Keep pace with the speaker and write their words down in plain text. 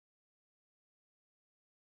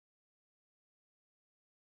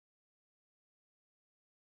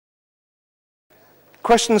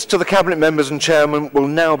Questions to the Cabinet members and Chairman will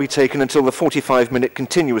now be taken until the 45-minute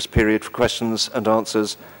continuous period for questions and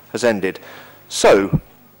answers has ended. So,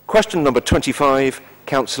 question number 25,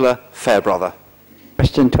 Councillor Fairbrother.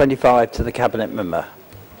 Question 25 to the Cabinet member.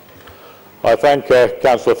 I thank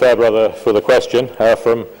Councillor Fairbrother for the question,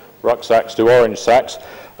 from rucksacks to orange sacks.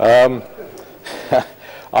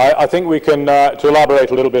 I think we can, to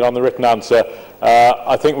elaborate a little bit on the written answer,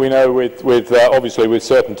 I think we know obviously with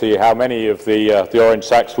certainty how many of the orange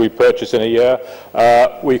sacks we purchase in a year.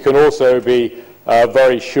 We can also be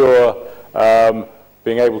very sure,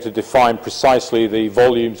 being able to define precisely the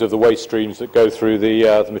volumes of the waste streams that go through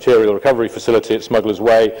the material recovery facility at Smugglers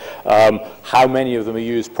Way, how many of them are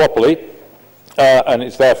used properly, and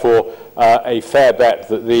it's therefore a fair bet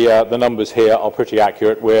that the numbers here are pretty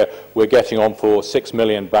accurate. We're getting on for 6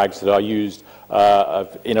 million bags that are used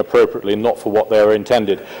inappropriately, not for what they were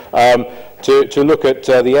intended. To look at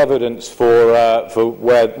the evidence for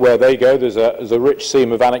where they go, there's a rich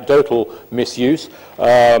seam of anecdotal misuse.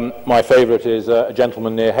 My favourite is a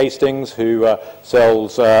gentleman near Hastings who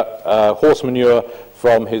sells horse manure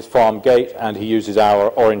from his farm gate, and he uses our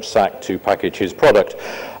orange sack to package his product.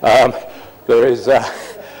 There is,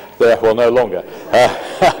 well, no longer.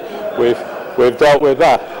 We've dealt with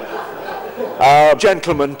that.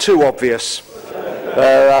 Gentlemen, too obvious.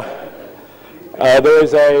 There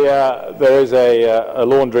is a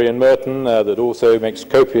laundry in Merton that also makes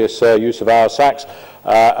copious use of our sacks,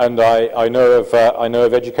 and I know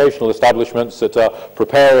of educational establishments that are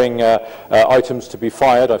preparing items to be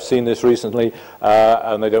fired. I've seen this recently,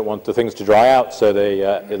 and they don't want the things to dry out, so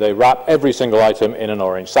they wrap every single item in an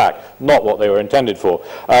orange sack. Not what they were intended for.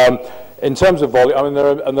 In terms of volume, I mean,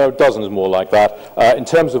 there are dozens more like that. In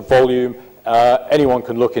terms of volume, anyone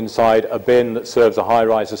can look inside a bin that serves a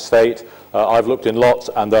high-rise estate. I've looked in lots,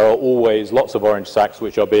 and there are always lots of orange sacks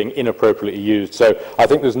which are being inappropriately used. So I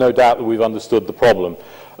think there's no doubt that we've understood the problem.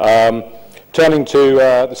 Turning to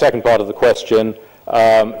the second part of the question,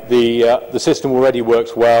 the system already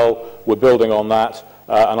works well. We're building on that.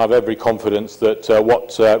 And I have every confidence that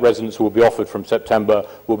what residents will be offered from September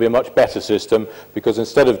will be a much better system, because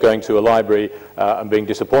instead of going to a library and being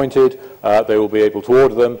disappointed, they will be able to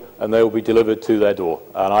order them and they will be delivered to their door.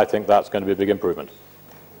 And I think that's going to be a big improvement.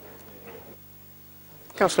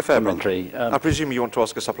 Councillor Fairbrother, I presume you want to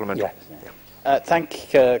ask a supplementary. Yes. Thank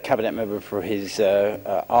Cabinet member for his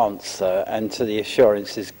answer and to the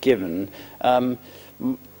assurances given.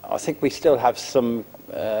 I think we still have some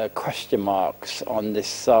question marks on this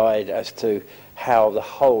side as to how the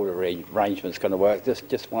whole arrangement is going to work.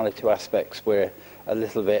 Just one or two aspects we're a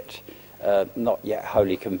little bit not yet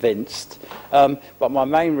wholly convinced. But my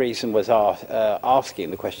main reason was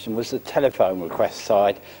asking the question was the telephone request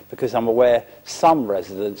side, because I'm aware some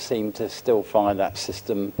residents seem to still find that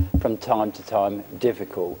system from time to time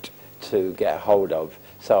difficult to get hold of.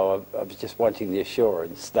 So I was just wanting the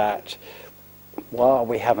assurance that while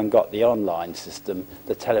we haven't got the online system,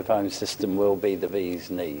 the telephone system will be the bee's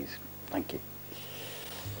knees. Thank you.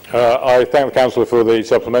 I thank the Councillor for the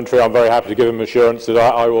supplementary. I'm very happy to give him assurance that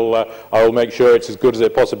I will make sure it's as good as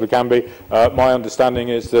it possibly can be. My understanding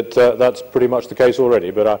is that that's pretty much the case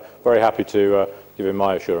already, but I'm very happy to give him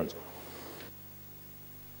my assurance.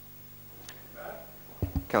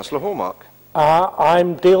 Councillor Hallmark.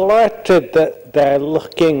 I'm delighted that they're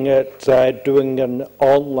looking at doing an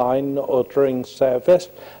online ordering service.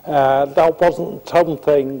 That wasn't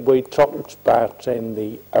something we talked about in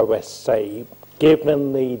the OSC.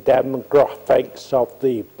 Given the demographics of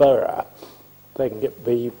the borough, I think it'd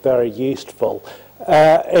be very useful.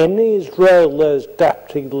 In his role as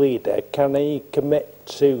deputy leader, can he commit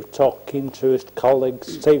to talking to his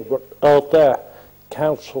colleagues, see what other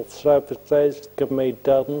council services can be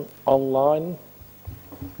done online?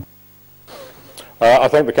 I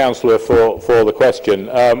thank the Councillor for the question.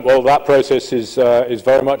 Well, that process is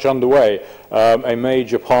very much underway. A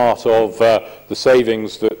major part of the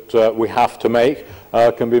savings that we have to make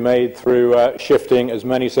can be made through shifting as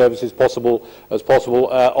many services as possible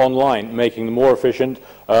online, making them more efficient.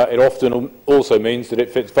 It often also means that it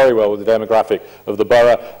fits very well with the demographic of the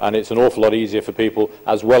borough, and it's an awful lot easier for people,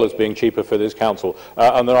 as well as being cheaper for this council.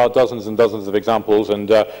 And there are dozens and dozens of examples,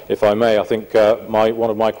 and if I may, I think one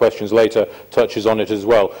of my questions later touches on it as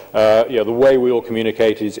well. The way we all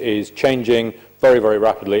communicate is changing very, very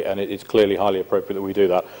rapidly, and it's clearly highly appropriate that we do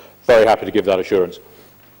that. Very happy to give that assurance.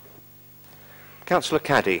 Councillor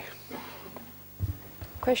Caddy.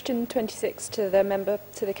 Question 26 to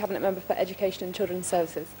the Cabinet Member for Education and Children's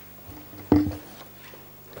Services.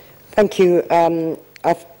 Thank you, Mr.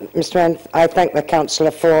 Anth. I thank the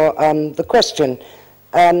Councillor for the question.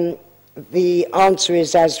 The answer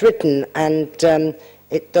is as written, and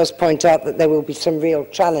it does point out that there will be some real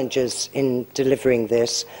challenges in delivering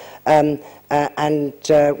this, and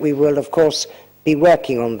we will, of course, be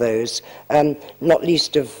working on those, not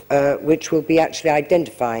least of which will be actually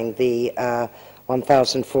identifying the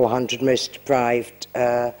 1,400 most deprived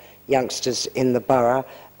youngsters in the borough.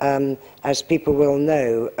 As people will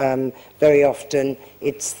know, very often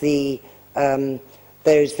it's the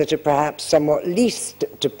those that are perhaps somewhat least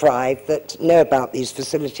deprived that know about these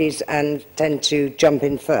facilities and tend to jump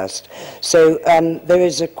in first. So there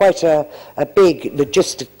is quite a big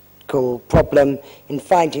logistical problem in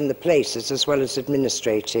finding the places as well as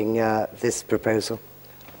administrating this proposal.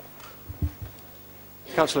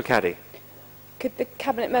 Councillor Caddy. Could the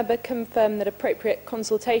Cabinet member confirm that appropriate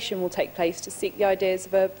consultation will take place to seek the ideas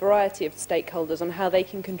of a variety of stakeholders on how they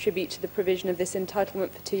can contribute to the provision of this entitlement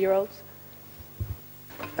for 2-year-olds?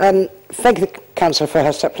 Thank you, Councillor, for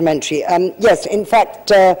her supplementary. Yes, in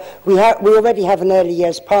fact, we already have an early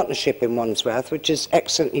years partnership in Wandsworth, which is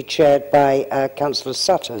excellently chaired by Councillor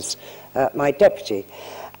Sutters, my deputy.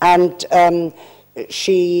 And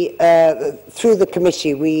she, through the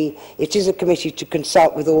committee, it is a committee to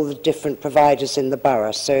consult with all the different providers in the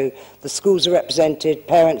borough. So the schools are represented,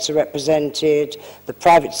 parents are represented, the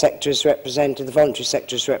private sector is represented, the voluntary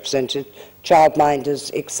sector is represented,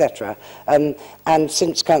 childminders, etc. And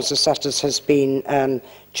since Councillor Sutters has been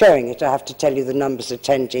chairing it, I have to tell you the numbers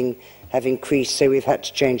attending have increased, so we've had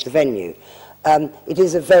to change the venue. It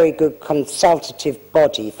is a very good consultative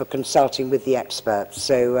body for consulting with the experts.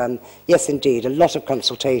 So, yes, indeed, a lot of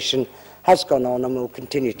consultation has gone on and will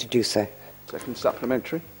continue to do so. Second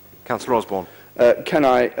supplementary. Councillor Osborne. Can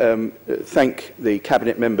I thank the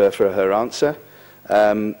Cabinet member for her answer,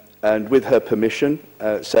 and with her permission,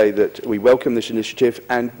 say that we welcome this initiative.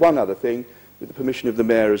 And one other thing, with the permission of the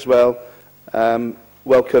Mayor as well,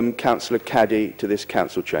 welcome Councillor Caddy to this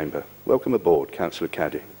council chamber. Welcome aboard, Councillor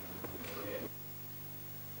Caddy.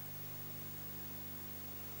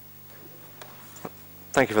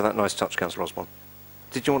 Thank you for that nice touch, Councillor Osborne.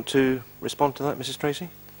 Did you want to respond to that, Mrs Tracy?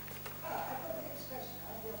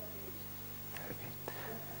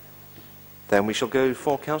 Then we shall go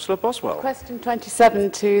for Councillor Boswell. Question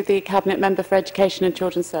 27 to the Cabinet Member for Education and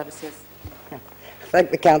Children's Services.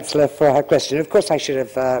 Thank the Councillor for her question. Of course, I should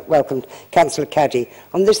have welcomed Councillor Caddy.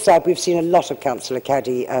 On this side, we've seen a lot of Councillor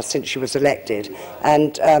Caddy since she was elected,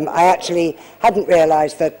 and I actually hadn't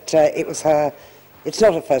realised that it was her. It's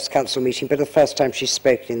not her first council meeting, but the first time she's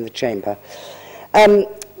spoken in the chamber.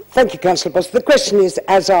 Thank you, Councillor Boswell. The question is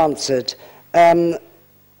as answered, and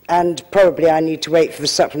probably I need to wait for the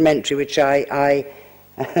supplementary, which I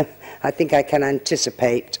think I can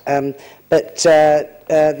anticipate. But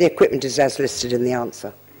the equipment is as listed in the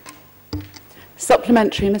answer.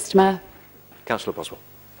 Supplementary, Mr Mayor. Councillor Boswell.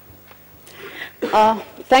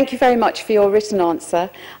 Thank you very much for your written answer.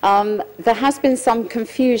 There has been some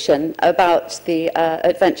confusion about the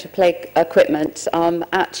adventure play equipment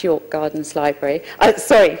at York Gardens Library.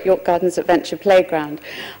 York Gardens Adventure Playground.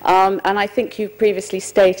 And I think you previously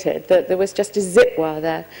stated that there was just a zip wire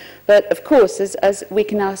there. But of course, as we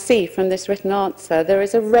can now see from this written answer, there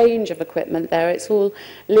is a range of equipment there. It's all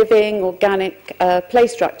living, organic play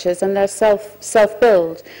structures, and they're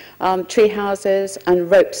self-built. Tree houses and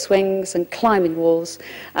rope swings and climbing walls.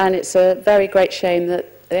 And it's a very great shame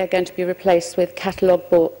that they're going to be replaced with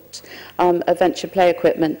catalogue-bought adventure play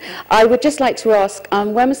equipment. I would just like to ask,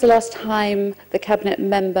 when was the last time the Cabinet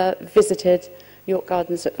member visited York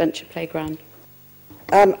Gardens Adventure Playground?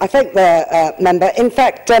 I thank the member. In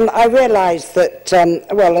fact, I realised that,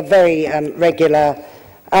 well, a very regular,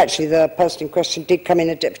 actually the person in question did come in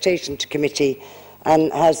a deputation to committee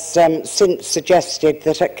and has since suggested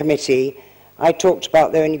that at committee I talked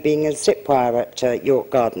about there only being a zip wire at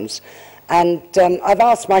York Gardens. And I've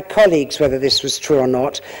asked my colleagues whether this was true or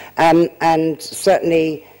not, and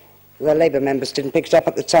certainly the Labour members didn't pick it up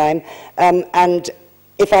at the time. And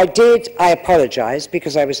if I did, I apologise,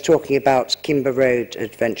 because I was talking about Kimber Road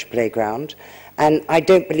Adventure Playground, and I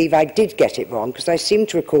don't believe I did get it wrong, because I seem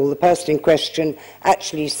to recall the person in question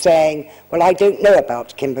actually saying, well, I don't know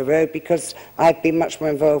about Kimber Road because I've been much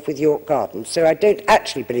more involved with York Gardens. So I don't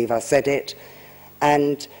actually believe I said it,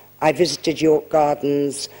 and I visited York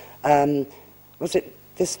Gardens, was it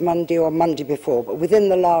this Monday or Monday before, but within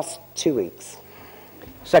the last 2 weeks.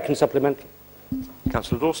 Second supplementary.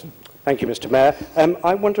 Councillor Dawson. Thank you, Mr Mayor.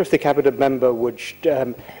 I wonder if the Cabinet member would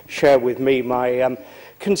share with me my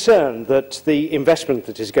concern that the investment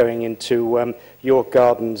that is going into York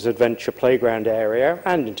Gardens Adventure Playground area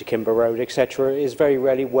and into Kimber Road, etc., is very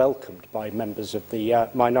rarely welcomed by members of the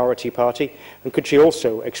minority party. And could she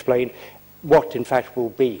also explain what in fact will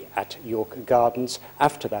be at York Gardens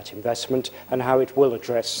after that investment and how it will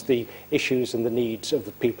address the issues and the needs of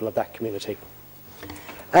the people of that community.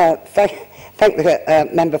 Thank the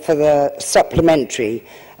member for the supplementary.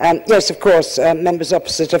 Yes, of course, members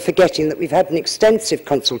opposite are forgetting that we've had an extensive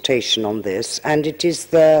consultation on this, and it is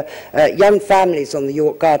the young families on the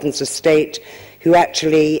York Gardens estate who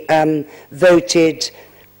actually voted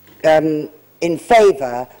in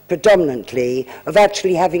favour, predominantly, of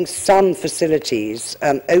actually having some facilities,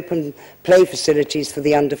 open play facilities for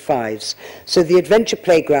the under-5s. So the adventure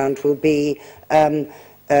playground will be,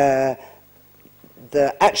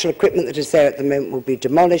 the actual equipment that is there at the moment will be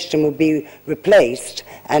demolished and will be replaced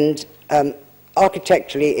and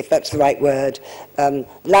architecturally, if that's the right word,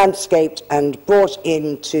 landscaped and brought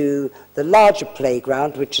into the larger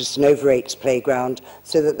playground, which is an over-8s playground,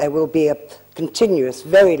 so that there will be a continuous,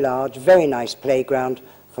 very large, very nice playground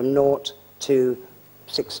from 0 to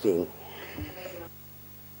 16.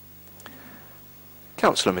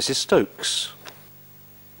 Councillor Mrs Stokes.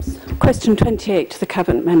 Question 28 to the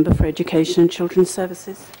Cabinet Member for Education and Children's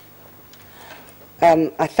Services.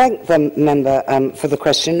 I thank the member for the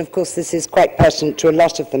question. Of course, this is quite pertinent to a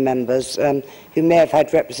lot of the members who may have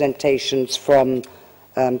had representations from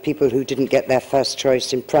people who didn't get their first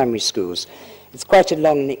choice in primary schools. It's quite a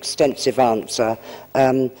long and extensive answer,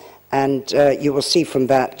 and you will see from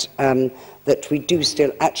that that we do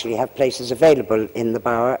still actually have places available in the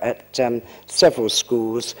borough at several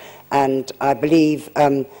schools, and I believe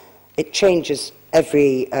it changes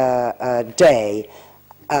every day.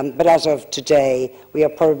 But as of today, we are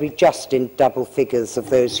probably just in double figures of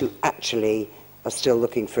those who actually are still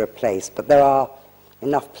looking for a place. But there are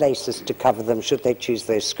enough places to cover them should they choose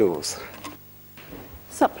those schools.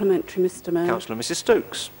 Supplementary, Mr Mayor. Councillor Mrs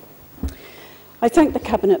Stokes. I thank the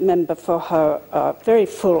Cabinet Member for her very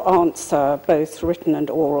full answer, both written and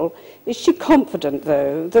oral. Is she confident,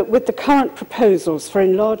 though, that with the current proposals for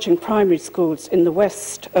enlarging primary schools in the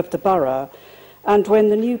west of the borough, and when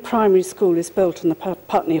the new primary school is built on the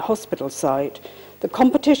Putney Hospital site, the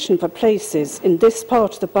competition for places in this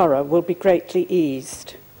part of the borough will be greatly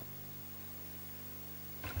eased?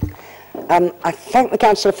 I thank the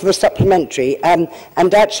Councillor for the supplementary and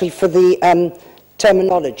actually for the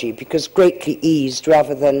terminology, because greatly eased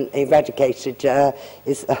rather than eradicated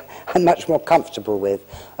is I'm much more comfortable with.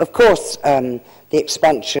 Of course, the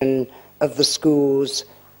expansion of the schools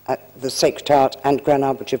at the Sacred Heart and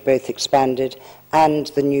Granard, which have both expanded, and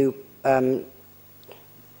the new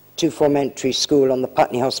two-formentary school on the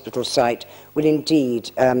Putney Hospital site will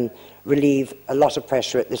indeed relieve a lot of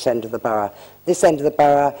pressure at this end of the borough. This end of the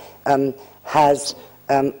borough has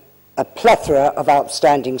a plethora of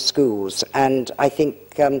outstanding schools, and I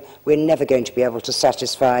think we're never going to be able to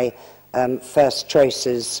satisfy first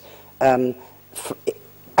choices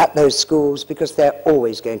at those schools because they're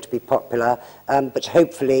always going to be popular, but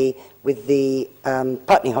hopefully with the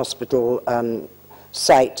Putney Hospital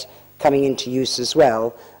site coming into use as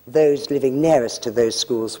well, those living nearest to those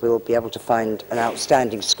schools will be able to find an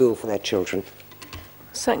outstanding school for their children.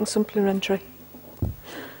 Second supplementary.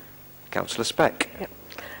 Councillor Speck. Yep.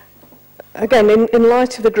 Again, in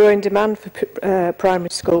light of the growing demand for primary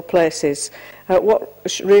school places, what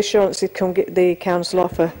reassurances can the Council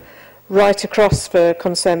offer right across for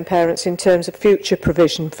concerned parents in terms of future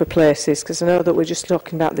provision for places? Because I know that we're just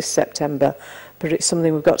talking about this September, but it's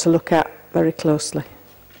something we've got to look at very closely.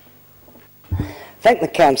 Thank the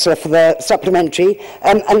Councillor for the supplementary.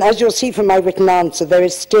 And as you'll see from my written answer, there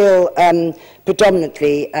is still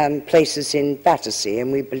predominantly places in Battersea,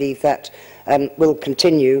 and we believe that will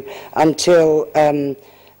continue until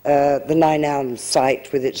the Nine Elms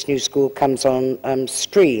site with its new school comes on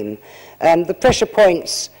stream. The pressure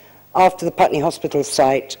points after the Putney Hospital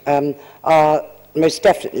site are most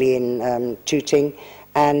definitely in Tooting,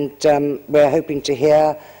 and we're hoping to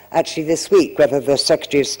hear actually this week whether the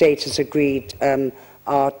Secretary of State has agreed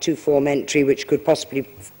our two-formentary, which could possibly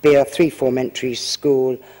be a three-formentary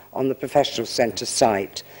school on the Professional Centre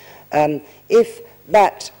site. If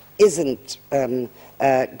that isn't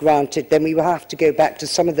granted, then we will have to go back to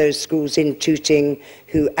some of those schools in Tooting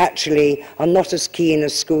who actually are not as keen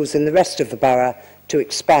as schools in the rest of the borough to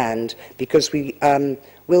expand, because we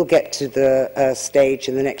will get to the stage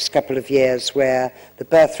in the next couple of years where the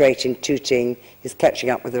birth rate in Tooting is catching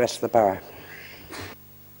up with the rest of the borough.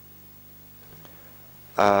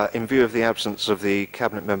 In view of the absence of the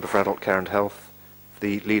Cabinet Member for Adult Care and Health,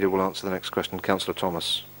 the Leader will answer the next question. Councillor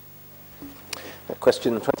Thomas.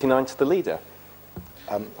 Question 29 to the Leader.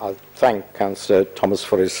 I thank Councillor Thomas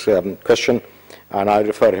for his question, and I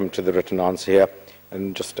refer him to the written answer here.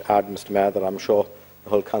 And just to add, Mr Mayor, that I'm sure the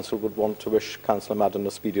whole Council would want to wish Councillor Madden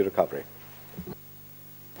a speedy recovery.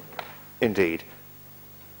 indeed.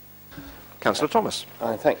 Councillor Thomas.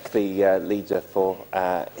 I thank the leader for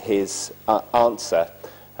his answer.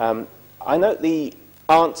 I note the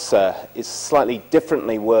answer is slightly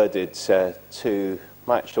differently worded to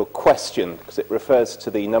my actual question, because it refers to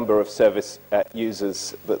the number of service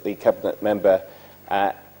users that the Cabinet member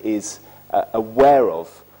is aware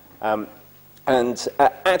of. And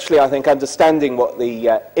actually, I think understanding what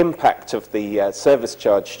the impact of the service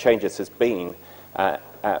charge changes has been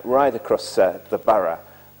right across the borough,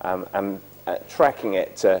 and tracking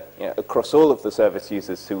it across all of the service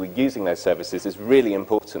users who are using those services is really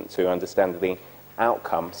important to understand the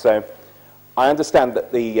outcome. So I understand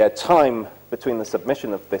that the time between the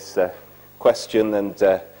submission of this question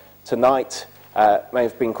and tonight may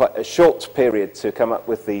have been quite a short period to come up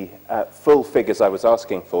with the full figures I was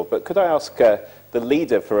asking for, but could I ask the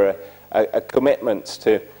leader for a commitment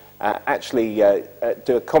to actually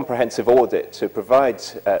do a comprehensive audit to provide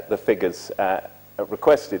the figures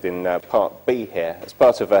requested in Part B here as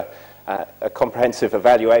part of a comprehensive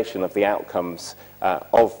evaluation of the outcomes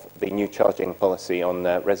of the new charging policy on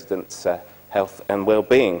residents' health and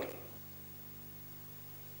well-being?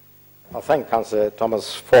 I thank Councillor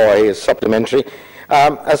Thomas for his supplementary.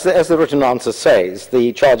 As the written answer says,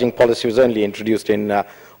 the charging policy was only introduced in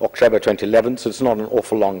October 2011, so it's not an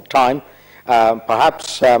awful long time.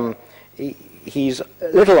 Perhaps he's a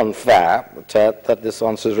little unfair that this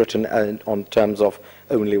answer is written on terms of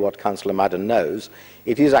only what Councillor Madden knows.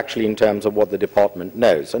 It is actually in terms of what the department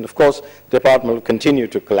knows. And of course, the department will continue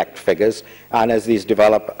to collect figures, and as these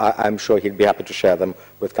develop, I'm sure he'd be happy to share them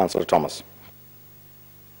with Councillor Thomas.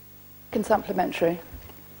 Supplementary.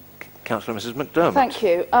 Councillor Mrs McDermott. Thank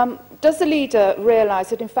you. Does the leader realise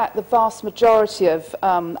that in fact the vast majority of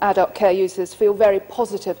adult care users feel very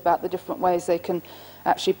positive about the different ways they can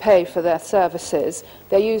actually pay for their services?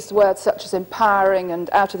 They use words such as empowering and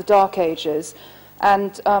out of the dark ages.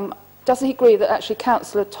 And doesn't he agree that actually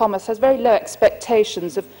Councillor Thomas has very low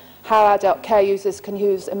expectations of how adult care users can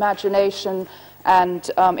use imagination and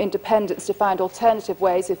independence to find alternative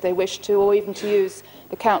ways if they wish to, or even to use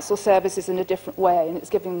the council services in a different way, and it's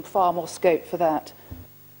giving them far more scope for that?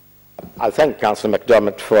 I thank Councillor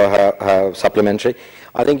McDermott for her supplementary.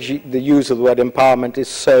 I think the use of the word empowerment is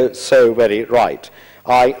so very right.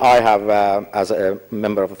 I have, as a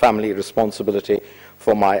member of a family, responsibility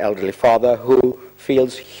for my elderly father, who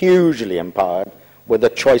feels hugely empowered with the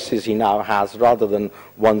choices he now has, rather than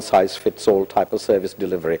one-size-fits-all type of service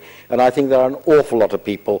delivery. And I think there are an awful lot of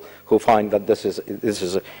people who find that this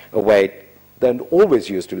is a way they're always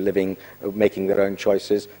used to living, making their own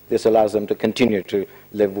choices. This allows them to continue to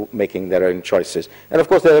live making their own choices. And of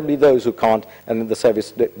course, there will be those who can't, and the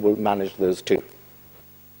service will manage those too.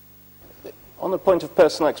 On the point of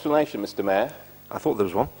personal explanation, Mr. Mayor. I thought there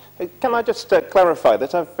was one. Can I just clarify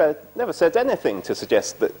that I've never said anything to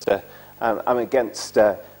suggest that I'm against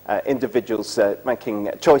individuals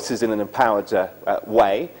making choices in an empowered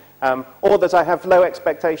way, or that I have low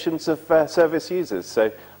expectations of service users.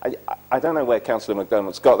 So I don't know where Councillor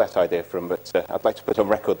McDermott's got that idea from, but I'd like to put on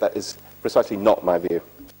record that is precisely not my view.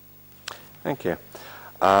 Thank you.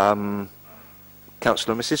 Councillor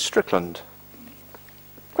Mrs Strickland.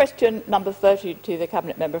 Question number 30 to the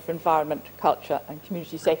Cabinet Member for Environment, Culture and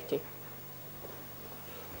Community Safety.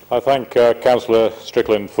 I thank Councillor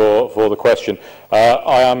Strickland for the question.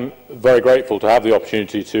 I am very grateful to have the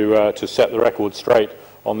opportunity to set the record straight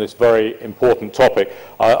on this very important topic.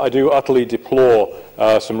 I do utterly deplore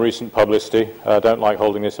some recent publicity. I don't like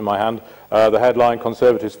holding this in my hand. The headline,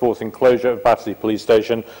 Conservatives forcing closure of Battersea Police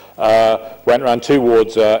Station, went around 2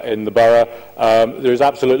 wards in the borough. There is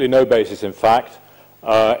absolutely no basis in fact.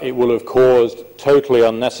 It will have caused totally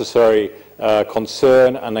unnecessary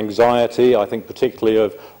concern and anxiety, I think particularly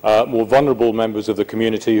of more vulnerable members of the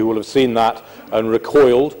community who will have seen that and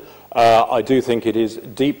recoiled. I do think it is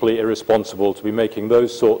deeply irresponsible to be making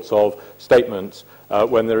those sorts of statements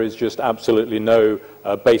when there is just absolutely no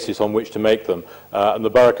basis on which to make them. And the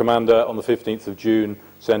Borough Commander on the 15th of June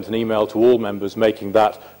sent an email to all members making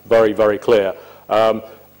that very, very clear. On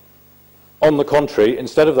the contrary,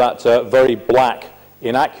 instead of that very black,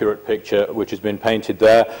 inaccurate picture which has been painted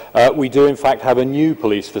there, we do in fact have a new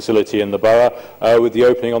police facility in the borough with the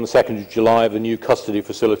opening on the 2nd of July of a new custody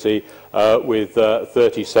facility with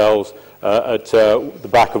 30 cells at the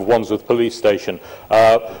back of Wandsworth Police Station,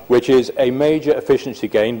 which is a major efficiency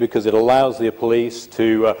gain because it allows the police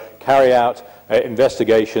to carry out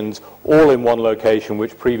investigations all in one location,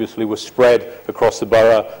 which previously was spread across the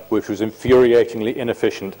borough, which was infuriatingly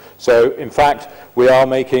inefficient. So, in fact, we are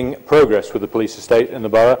making progress with the police estate in the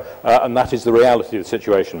borough, and that is the reality of the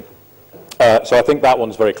situation. So I think that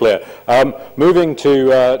one's very clear. Moving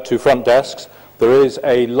to front desks, there is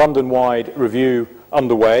a London-wide review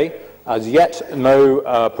underway. As yet,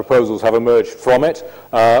 no proposals have emerged from it,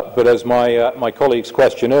 but as my colleague's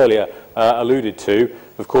question earlier alluded to,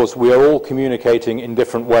 of course, we are all communicating in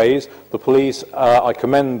different ways. The police, I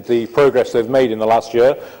commend the progress they've made in the last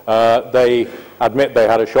year. They admit they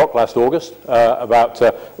had a shock last August about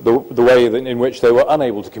the way in which they were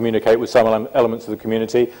unable to communicate with some elements of the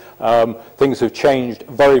community. Things have changed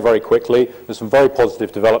very, very quickly. There's some very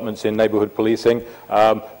positive developments in neighbourhood policing.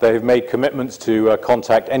 They have made commitments to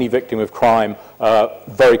contact any victim of crime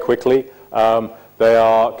very quickly. They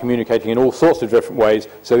are communicating in all sorts of different ways,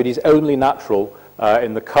 so it is only natural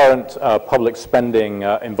in the current public spending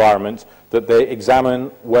environment that they examine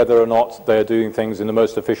whether or not they are doing things in the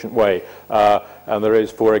most efficient way. And there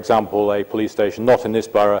is, for example, a police station, not in this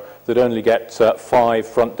borough, that only gets 5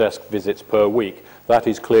 front desk visits per week. That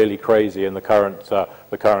is clearly crazy in the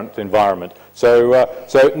current environment. So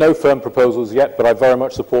no firm proposals yet, but I very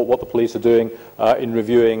much support what the police are doing in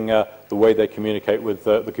reviewing the way they communicate with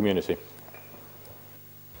the community.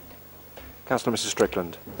 Councillor Mrs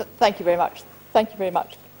Strickland. Thank you very much. Thank you very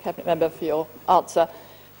much, Cabinet Member, for your answer.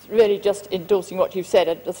 It's really just endorsing what you've said.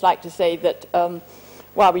 I'd just like to say that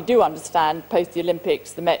while we do understand post the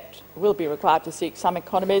Olympics the Met will be required to seek some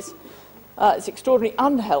economies, it's extraordinarily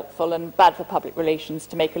unhelpful and bad for public relations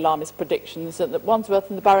to make alarmist predictions, and that Wandsworth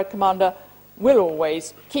and the Borough Commander will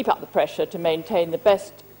always keep up the pressure to maintain the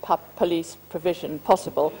best police provision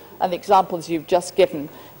possible, and the examples you've just given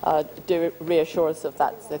do reassure us of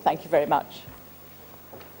that. So thank you very much.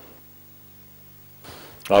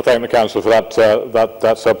 I thank the Council for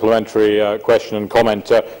that supplementary question and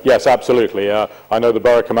comment. Yes, absolutely. I know the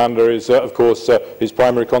Borough Commander is, of course, his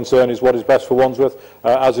primary concern is what is best for Wandsworth,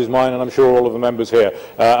 as is mine, and I'm sure all of the members here.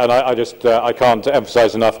 And I can't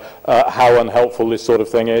emphasise enough how unhelpful this sort of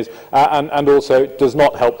thing is, and also it does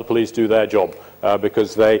not help the police do their job,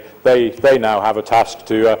 because they now have a task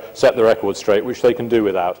to set the record straight, which they can do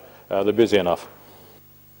without. They're busy enough.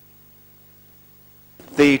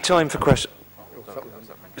 The time for questions.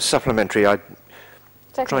 Supplementary. I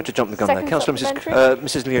tried to jump the gun there. Councillor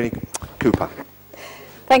Mrs. Leonie Cooper.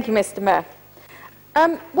 Thank you, Mr. Mayor.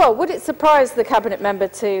 Well, would it surprise the Cabinet Member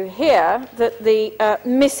to hear that the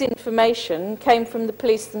misinformation came from the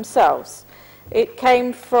police themselves? It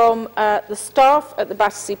came from the staff at the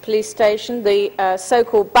Battersea Police Station, the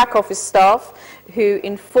so-called back office staff, who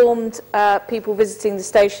informed people visiting the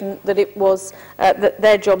station that it was that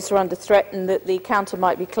their jobs were under threat and that the counter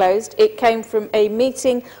might be closed. It came from a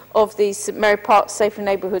meeting of the St Mary Park Safer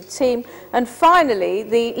Neighbourhood team, and finally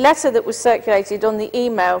the letter that was circulated on the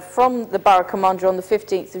email from the Borough Commander on the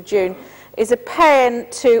 15th of June is a paean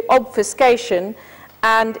to obfuscation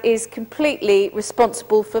and is completely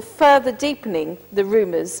responsible for further deepening the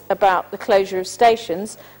rumours about the closure of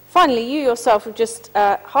stations. Finally, you yourself have just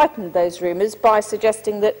heightened those rumours by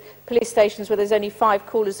suggesting that police stations where there's only 5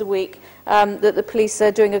 callers a week, that the police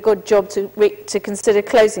are doing a good job to consider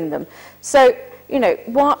closing them. So, you know,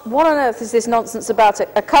 what on earth is this nonsense about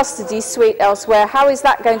a custody suite elsewhere? How is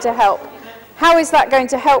that going to help? How is that going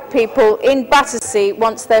to help people in Battersea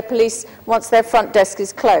once their front desk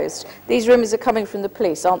is closed? These rumours are coming from the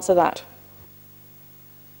police. Answer that.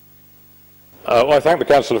 Well, I thank the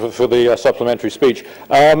Councillor for the supplementary speech.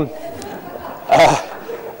 I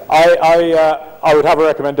would have a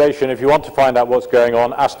recommendation. If you want to find out what's going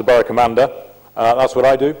on, ask the Borough Commander. That's what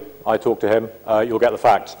I do. I talk to him. You'll get the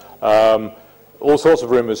facts. All sorts of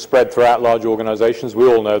rumours spread throughout large organisations. We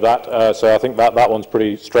all know that, so I think that one's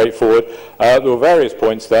pretty straightforward. There were various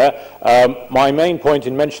points there. My main point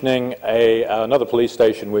in mentioning another police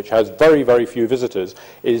station which has very, very few visitors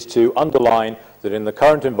is to underline that in the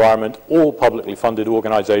current environment, all publicly funded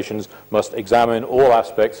organisations must examine all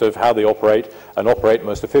aspects of how they operate and operate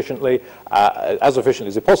most efficiently, as efficiently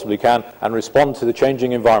as they possibly can, and respond to the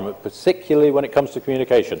changing environment, particularly when it comes to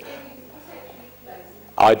communication.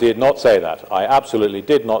 I did not say that. I absolutely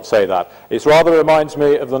did not say that. It rather reminds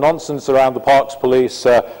me of the nonsense around the Parks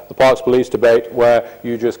Police debate, where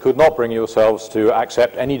you just could not bring yourselves to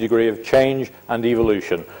accept any degree of change and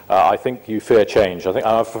evolution. I think you fear change.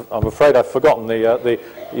 I'm afraid I've forgotten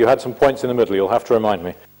you had some points in the middle. You'll have to remind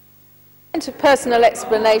me. Point of personal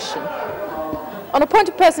explanation. On a point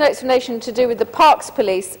of personal explanation to do with the Parks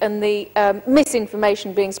Police and the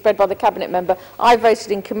misinformation being spread by the Cabinet Member, I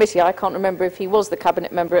voted in committee, I can't remember if he was the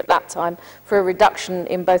Cabinet Member at that time, for a reduction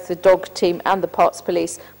in both the dog team and the Parks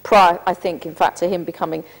Police prior, I think, in fact, to him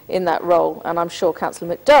becoming in that role. And I'm sure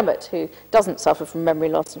Councillor McDermott, who doesn't suffer from memory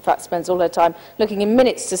loss, in fact spends all her time looking in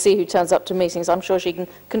minutes to see who turns up to meetings, I'm sure she can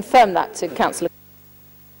confirm that to Councillor.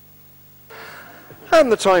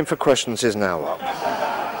 And the time for questions is now up.